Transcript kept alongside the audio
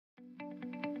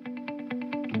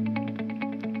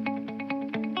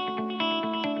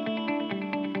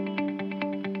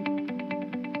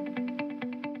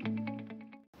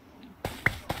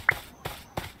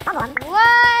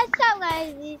What's up,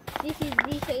 guys? This is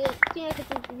today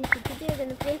we're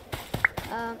gonna play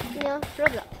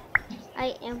Roblox.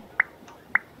 I am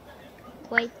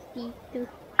YT2,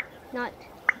 not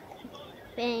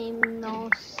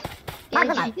famous.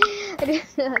 Okay.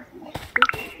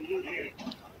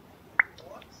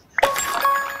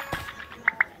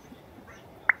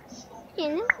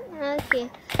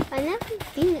 I never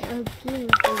been a game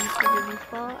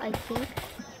before, I think.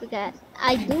 Because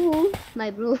I do, my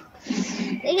bro.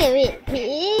 Okay, wait, he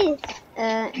is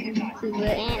a YouTuber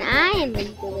and I am a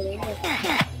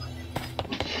YouTuber.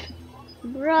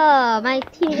 Bro, my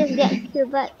team just got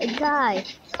killed by a guy.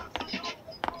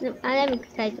 No, let me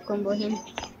try to combo him.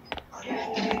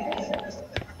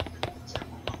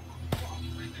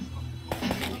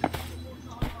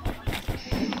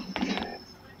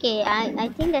 Okay, I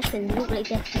think that's a noob like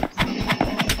that.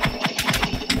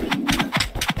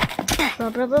 Bro.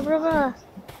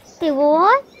 Hey,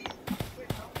 what?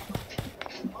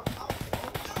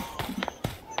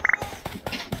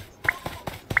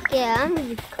 Okay, I'm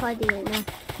recording it now.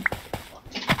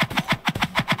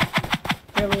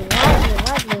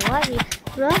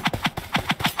 Bro,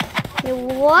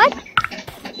 what?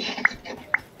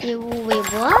 Wait,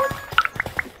 what?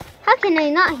 How can I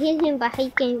not hit him but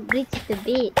he can reach the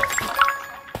bait?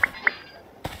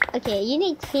 Okay, you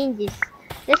need changes.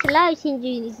 There's a lot of changes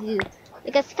you need to do.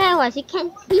 Because Skywars, you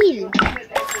can't heal.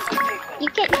 You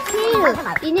can't heal.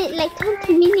 You need like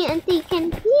 20 minutes until you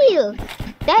can heal.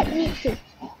 That needs to.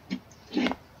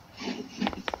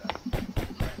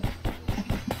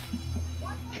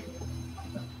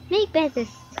 Make better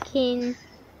skin.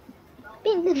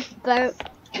 Make the bird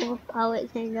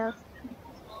overpowered kind of.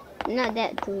 Not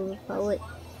that too overpowered.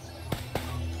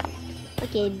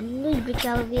 Okay, blue brick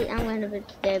out of it. I'm gonna brick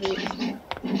it.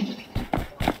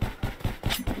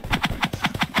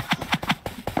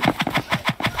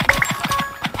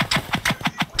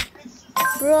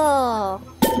 Bro.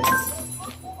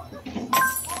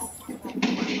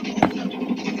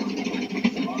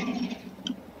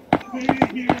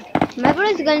 My bro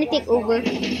is gonna take over.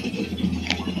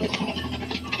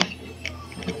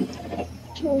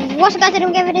 What's got to do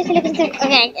with this?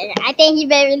 Okay, I think he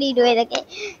better really do it. Okay,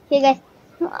 guys,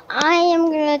 I am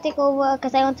gonna take over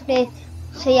because I want to play.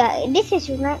 So yeah, this is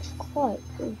not quite.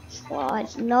 God,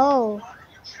 no.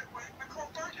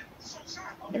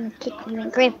 Kick me,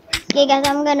 grip. Okay, guys,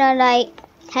 I'm gonna like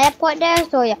teleport there.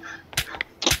 So yeah,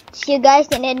 see you guys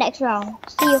in the next round.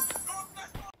 See you.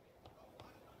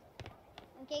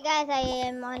 Okay, guys, I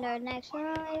am on the next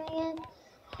round again.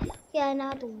 Yeah,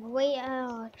 now to wait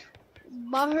out.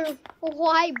 Bar,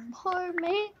 why bar,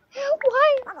 man?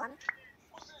 Why?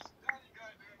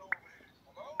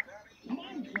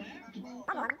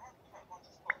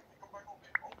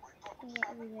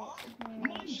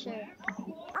 Yeah, sure.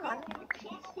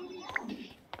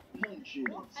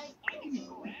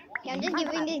 Okay, I'm just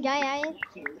giving this guy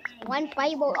one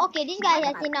fireball. Okay, this guy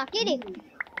has enough. Kidding.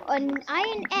 An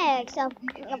Iron X, a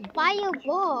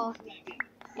fireball,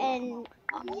 and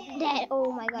that.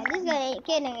 Oh my god, this guy ain't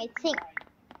kidding. I think.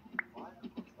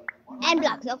 And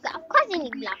blocks. Okay, of course you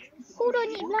need blocks. Who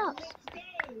don't need blocks?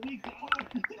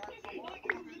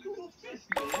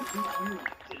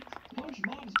 Punch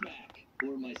mobs back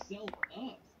or myself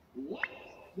up. What?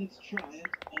 Let's try it.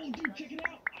 Oh, dude, check it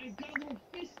out. I've got a little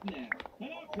fist now.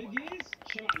 Hello, piggies.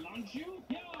 Shall I launch you?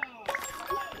 Yeah. Whoa.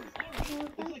 All right.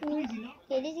 It's like crazy, not?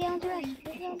 Okay, this guy on to us.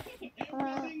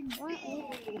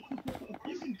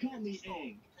 You can call me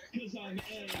Egg, because I'm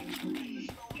angry.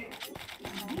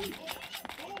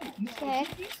 Okay.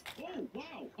 Oh,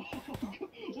 wow.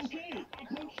 Okay.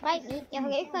 Fight me. Yeah,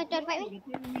 okay, don't fight me.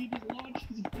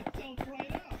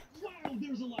 Wow,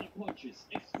 there's a lot of punches.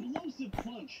 Explosive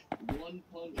punch. One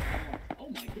punch off. Oh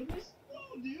my goodness.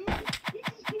 Whoa, dude. This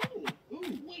is cool.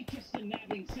 Ooh, wait just a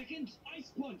nabbing second.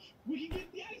 Ice punch. We can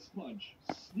get the ice punch.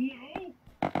 Snow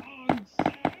on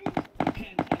sand. You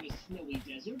can't have a snowy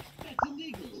desert. That's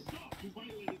illegal. Stop. You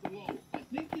violated the law. I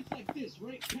think it's like this,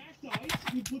 right? Packed ice.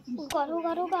 We put some. Oh god. Oh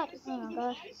my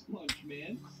god. Ice punch,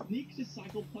 man. Sneak to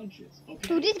cycle punches. Okay.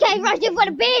 Dude, this guy rushed in for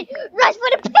the bait. Rush for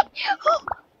the bait.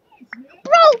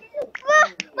 Bro,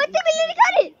 my team literally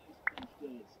got it.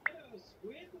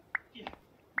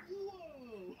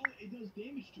 It does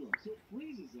damage to him, so it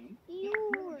freezes him.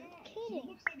 You're kidding. It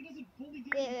looks like it doesn't fully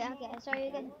Yeah, okay, sorry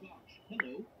again.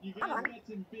 Hello, you guys got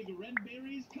some big red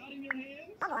berries caught in your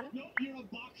hands? No, you're a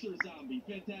boxer zombie.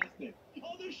 Fantastic.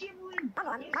 Oh, they're shivering. They're so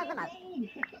cold. I love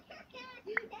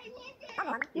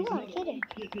that. You are kidding.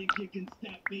 You think you can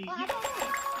stop me?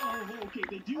 Oh, okay.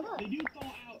 They do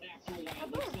thaw out after a while,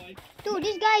 looks like. Dude,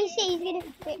 this guy says he's gonna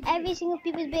break every single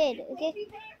people's bed, okay?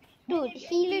 Dude,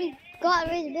 he literally got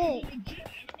his back.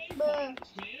 Bruh.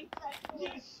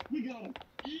 Yes, we got him.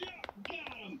 Yeah,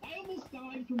 got him. I almost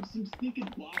died from some stinking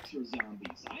boxer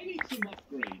zombies. I need some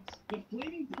upgrades. The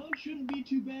flaming punch shouldn't be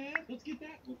too bad. Let's get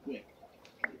that real quick.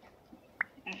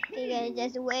 You gotta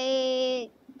just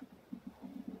wait.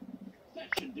 That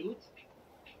should do it.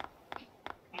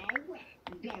 Alright,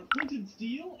 we've got our flint and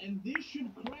steel, and this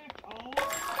should crack all.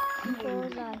 People are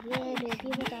here, the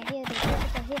people are here, the people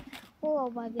are here.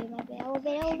 Oh, my bad, my bad. Oh,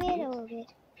 bad, oh, bad, oh, bad.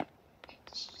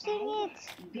 Sing it.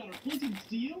 We've got our flint and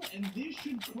steel, and this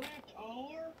should crack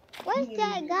our. Where's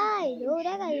that guy? Oh,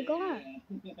 that guy's gone.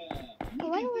 Oh,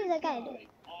 why was that guy do? Aw,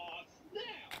 snap!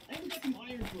 And we got some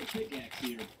iron for a pickaxe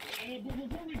here. But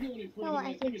before we go any further, No,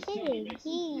 I think said it's time to kidding. make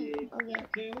some He. food. Okay.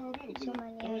 Okay, well, that'll do. So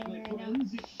many All right, iron my right now.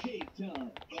 friends, it's cake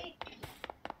time.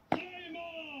 Oh, game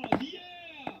on! Yeah!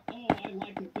 Oh, I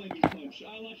like the flaming punch.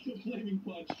 I like the flaming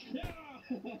punch. Yeah!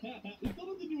 It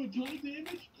doesn't do a ton of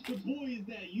damage, but boy, is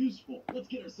that useful. Let's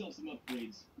get ourselves some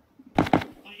upgrades.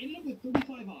 I ended up with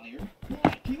 35 iron. Well,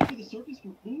 I came up to the surface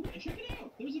for food, and check it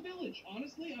out. There's a village.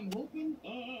 Honestly, I'm hoping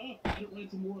I don't run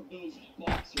into more of those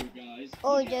boxer guys.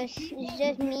 Oh, Look at just sheep it's on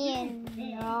just the me ground.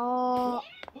 and no.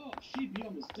 Oh, sheep, you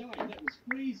almost died. That was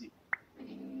crazy.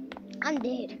 I'm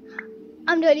dead.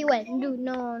 I'm the only one. Dude,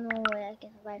 no way I can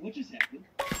survive. What just happened?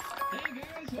 Hey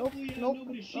guys, Nope, hopefully nope,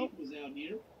 nobody's sheep nope. was out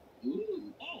here.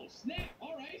 Ooh, oh snap!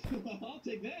 All right, I'll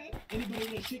take that. Anybody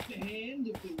want to shake the hand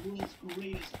of the world's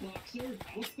greatest boxer?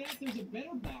 What's that? There's a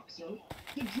better boxer,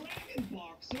 the Dragon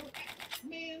Boxer.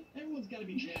 Man, everyone's got to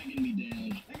be dragging me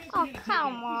down. I guess Oh, we gotta take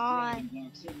come out on. this Dragon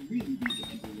Boxer and really be the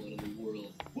number one in the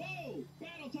world. Whoa,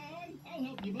 battle time! I'll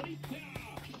help you, buddy.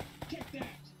 Ah, check that.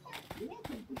 You're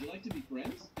welcome. Would you like to be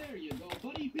friends? There you go,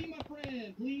 buddy. Be my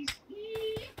friend, please.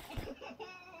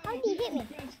 How did he hit me?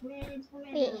 Best friends forever.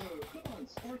 Wait. Come on,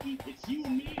 Sparky. It's you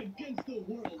and me against the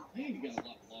world. Man, you got a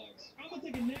lot of logs. I'm gonna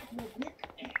take a nap real quick.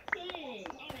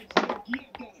 Alright, Sparky,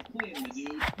 I've got a plan, dude. You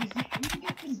see, I need to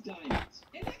get some diamonds.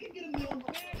 And I can get them the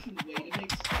old-fashioned way to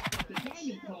make stuff like the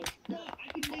diamond punch, but I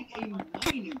can make a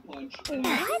mining punch.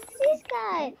 What's this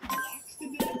guy? Blocks to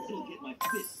death, it'll get my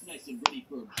fists nice and ready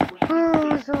for a dragon.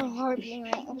 Oh, so hard.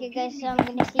 Okay, guys, so I'm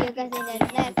gonna see you guys in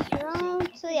the next round.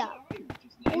 So yeah,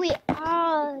 we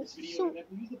are so. Okay,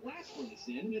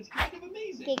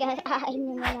 guys,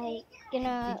 I'm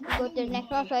gonna go to the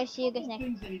next round. So I see you guys next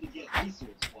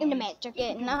in the match.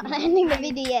 Okay, not ending the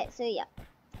video yet. So yeah,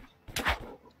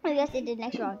 I guess in the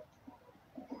next round.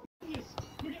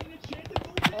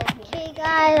 Okay,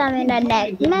 guys, I'm in the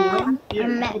next match.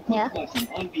 Yeah.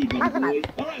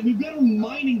 Alright, we've got a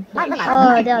mining punch.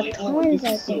 Oh, there are tons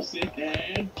of things.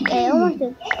 Okay,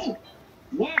 almost.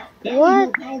 Wow.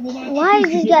 What? Why is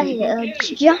this guy a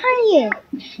giant?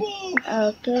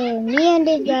 Okay, me and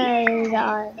this guy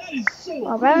are.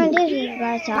 Well, Brian and this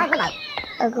guys are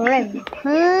a grim.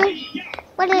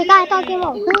 What is the guy talking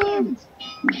about?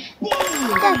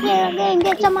 Just here again,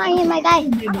 get some iron, my guy.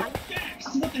 What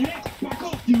the heck? Back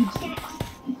off, dude. Stop.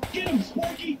 Get him,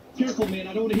 Sparky. Careful, man.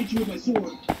 I don't want to hit you with my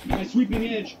sword. My sweeping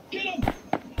edge. Get him.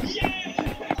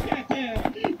 Yeah.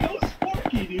 Go,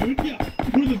 Sparky, dude. Yeah.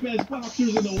 We're the best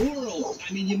boxers in the world.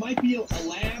 I mean, you might be a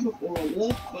lab or a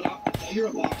wolf, but you're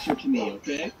a boxer to me,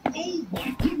 okay? Oh,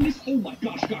 my goodness. Oh, my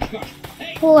gosh.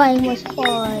 Hey. Oh, I almost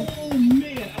fall. Oh,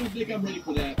 man. I don't think I'm ready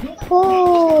for that. Nope.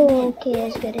 Oh,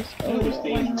 okay, let's go.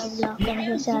 One more block on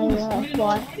the side of the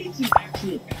wall. I need some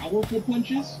actual powerful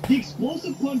punches. The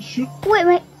explosive punch should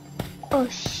Wait. Oh,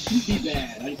 be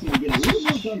bad. I just need to get a little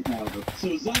more gunpowder.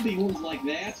 So zombie hordes like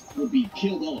that will be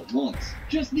killed all at once.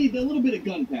 Just need a little bit of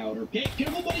gunpowder. Okay,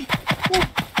 careful, buddy.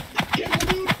 Careful,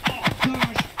 dude. Oh,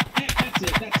 gosh.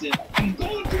 That's it. I'm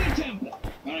going to the temple.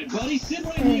 All right, buddy, sit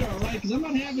right here, all right? Because I'm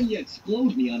not having you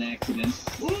explode me on accident.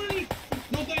 Oi!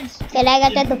 No thanks. okay, like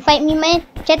I got to fight me, man.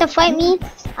 Try to fight me.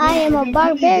 I am a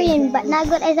barbarian, but not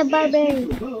good as a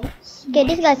barbarian. Okay,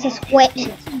 this guy's a squid.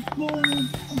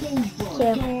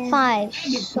 Okay, 5.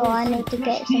 So I need to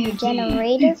get some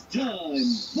generator.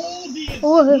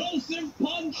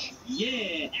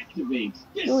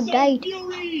 You died.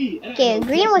 Okay,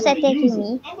 green was attacking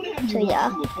me. So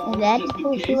yeah, and that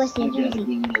he was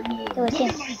easy. So it's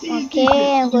him. Okay,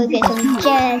 I'm going to get some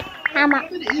gen. Hammer.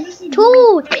 2!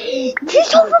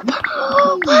 This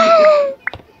overpowered!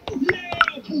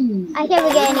 I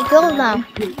can't get any gold now.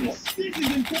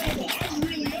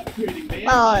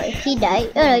 Oh, he died.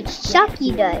 Oh,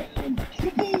 Chucky died.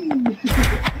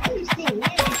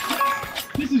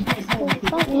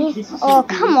 Oh,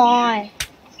 come on.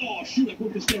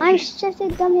 I'm such a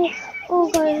dummy. Oh,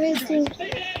 God, raging.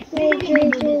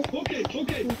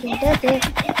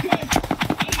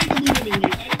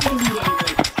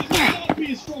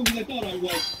 be as strong as I thought I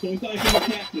was. Don't die from the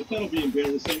cactus. That'll be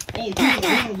embarrassing. Oh, you want a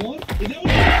one-on-one? Is that what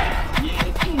you want? Yeah,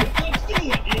 let's do it. Let's do it.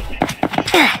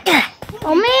 Yeah.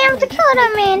 Oh man, I'm the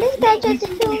killer man. This guy tried to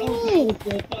kill me.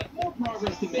 But more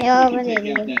progress to make Yeah, we over can there,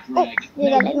 take out over that there. dragon. Oh, you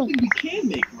Now, gotta let one me. thing we can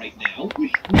make right now,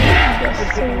 which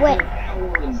Sweat.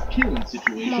 power and killing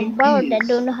situation, My bro that is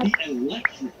don't know how. the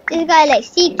electric. This guy like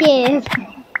seeking.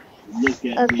 Look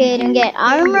at Okay, then me. get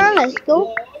armor. Let's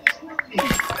go.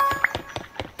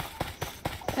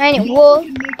 I need We wool.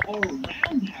 can make our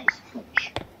roundhouse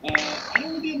punch. I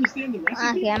don't really understand the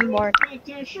recipe. Okay, I'm bored. But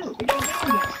sure, we got a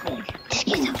roundhouse punch. Let's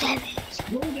get some damage.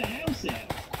 Throw the house out.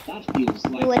 That feels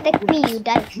like You attack me, you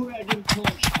die. dragon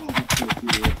punch. Oh, that's so cool.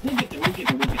 We'll get there. I was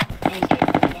getting really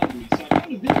hungry, so I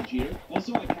found a village here.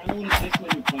 Also, I kind of want to test my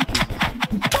new punches.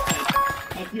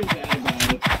 I feel bad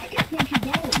about it. I can punch a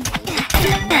dollar.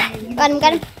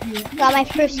 Got him. Got my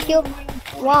first kill.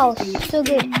 Wow, so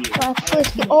good. Got my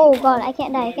first kill. Oh god, I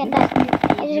can't die. I can't die.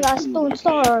 I just got a stone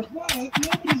sword. Oh,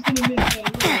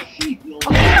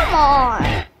 come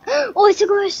on. Oh, it's a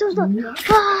girl. Stone sword.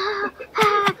 Ah,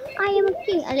 ah, I am a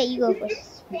king. I'll let you go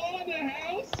first. Spawn a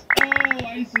house? Oh,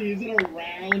 I see. Is it a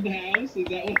round house? Is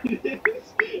that what it is?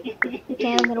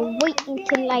 Okay, I'm gonna wait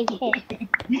until I hit.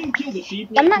 We didn't kill the sheep.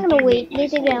 I'm not gonna wait.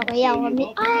 This is gonna yell at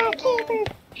me. Ah, camper.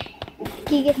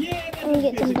 Can you get? Yeah, Let me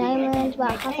get some diamonds.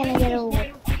 But how can I get over?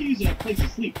 I could use a place to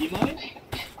sleep. Do you mind?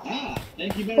 Ah,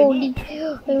 thank you very Holy, much.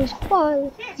 it was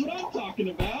fun. That's what I'm talking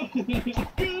about. Good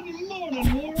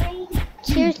morning, world.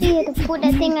 Seriously, you have to put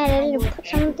that thing out and put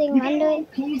something under it.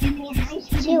 Cozy little house.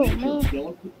 Chill, man.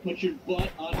 Don't put your butt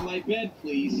on my bed,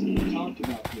 please. Talk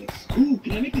about this. Ooh,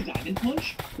 can I make the diamond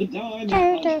punch? The diamond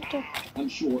punch. I'm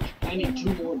short. I need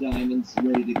 2 more diamonds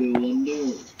ready to go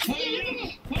under. Hiya!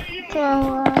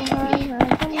 Hiya!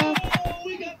 Oh,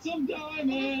 we got some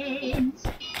diamonds.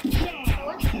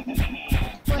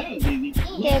 That was easy.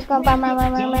 Let's go.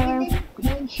 Diamond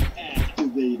punch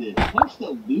activated. Punch the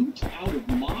loot out of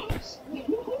mobs?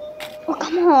 Oh,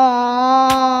 come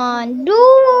on,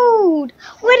 dude.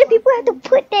 Where do people have to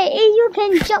put that in? You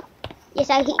can jump. Yes,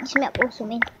 I hate this map also,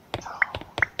 man.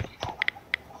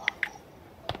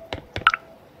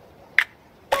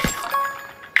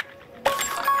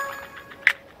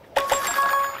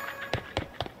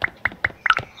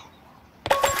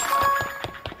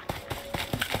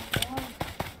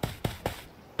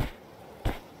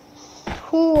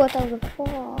 Ooh, I thought it was a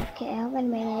fall. Okay, I'm gonna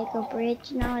make like a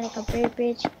bridge now, like a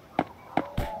bridge.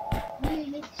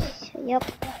 Yep.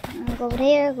 I'm gonna go over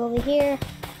there, go over here.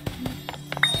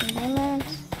 Some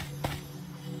diamonds.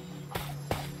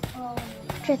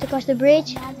 Try to cross the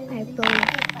bridge. I broke.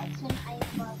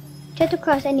 Try to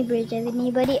cross any bridge.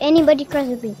 Anybody cross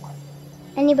the bridge.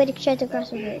 Anybody try to cross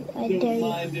the bridge. I dare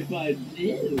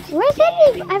you. Where's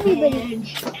everybody?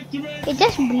 It's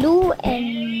just blue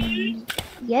and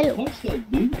yellow. Punch the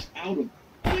loot out of.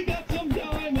 We got some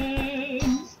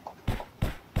diamonds.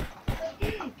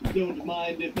 Don't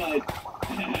mind if I.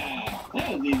 That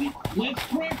was easy. Let's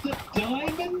practice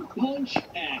diamond punch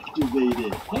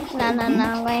activated. Punch No, I'm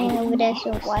going over there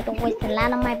so I don't waste a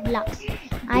lot of my blocks.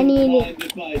 I need it.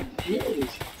 If I did.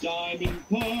 Diamond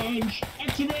punch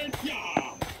activate.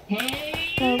 Yeah.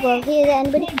 Hey. Go over here,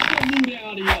 anybody? Punch the loot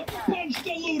out of you. Punch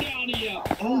the loot out of you.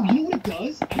 Oh, you know what it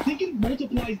does? I think it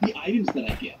multiplies the items that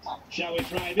I get. Shall we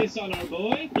try this on our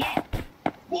boy? Yeah.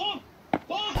 Whoa.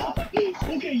 Oh.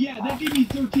 Okay, yeah, that gave me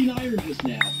 13 iron just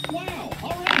now. Wow,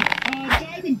 alright,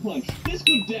 diamond punch. This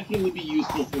could definitely be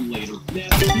useful for later. Now,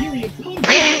 theory of punch.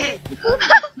 I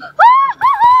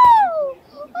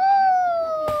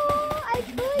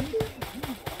told you.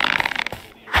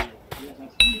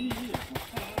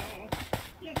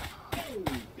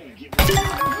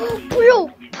 Bro.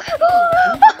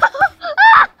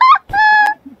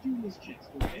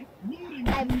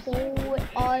 I pulled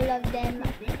all of them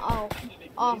off.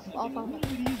 Oh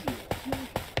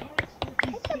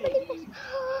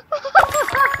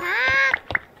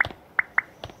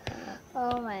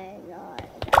my god.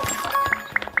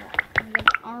 I'm getting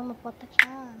armor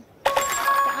protection. I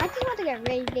just want to get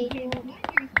ready.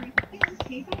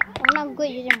 I'm not good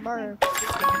using bird.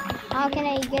 How can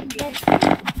I get that?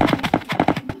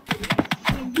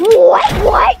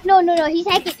 What? No, he's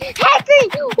hacking.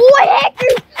 Hackers! What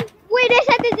hackers? Wait, there's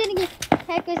hackers in again.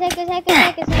 Hackers.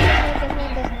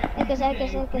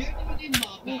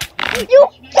 You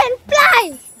can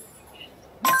fly!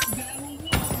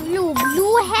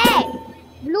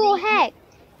 Blue hack.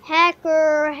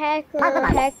 Hacker.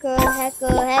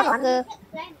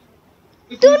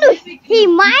 Dude, he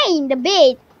mined the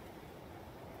bait.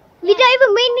 Without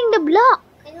even mining the block.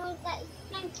 I know that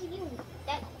it's time to you.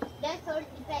 That's all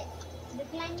the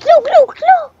plan. Look.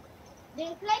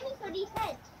 They're climbing for these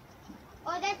heads.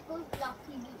 Oh, that's Ghost Block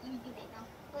easy right now.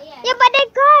 Oh yeah. Yeah, but that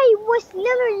guy was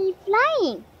literally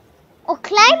flying or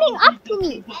climbing up to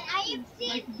me. And I am seeing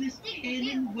like this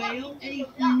cannon whale, a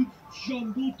huge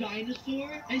jungle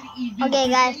dinosaur, and even okay,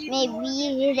 guys, maybe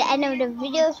this is the end of the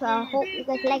video. So I hope you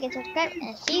guys like and subscribe,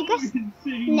 and see you guys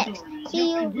next.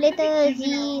 See you later,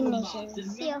 Z Nation.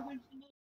 See ya.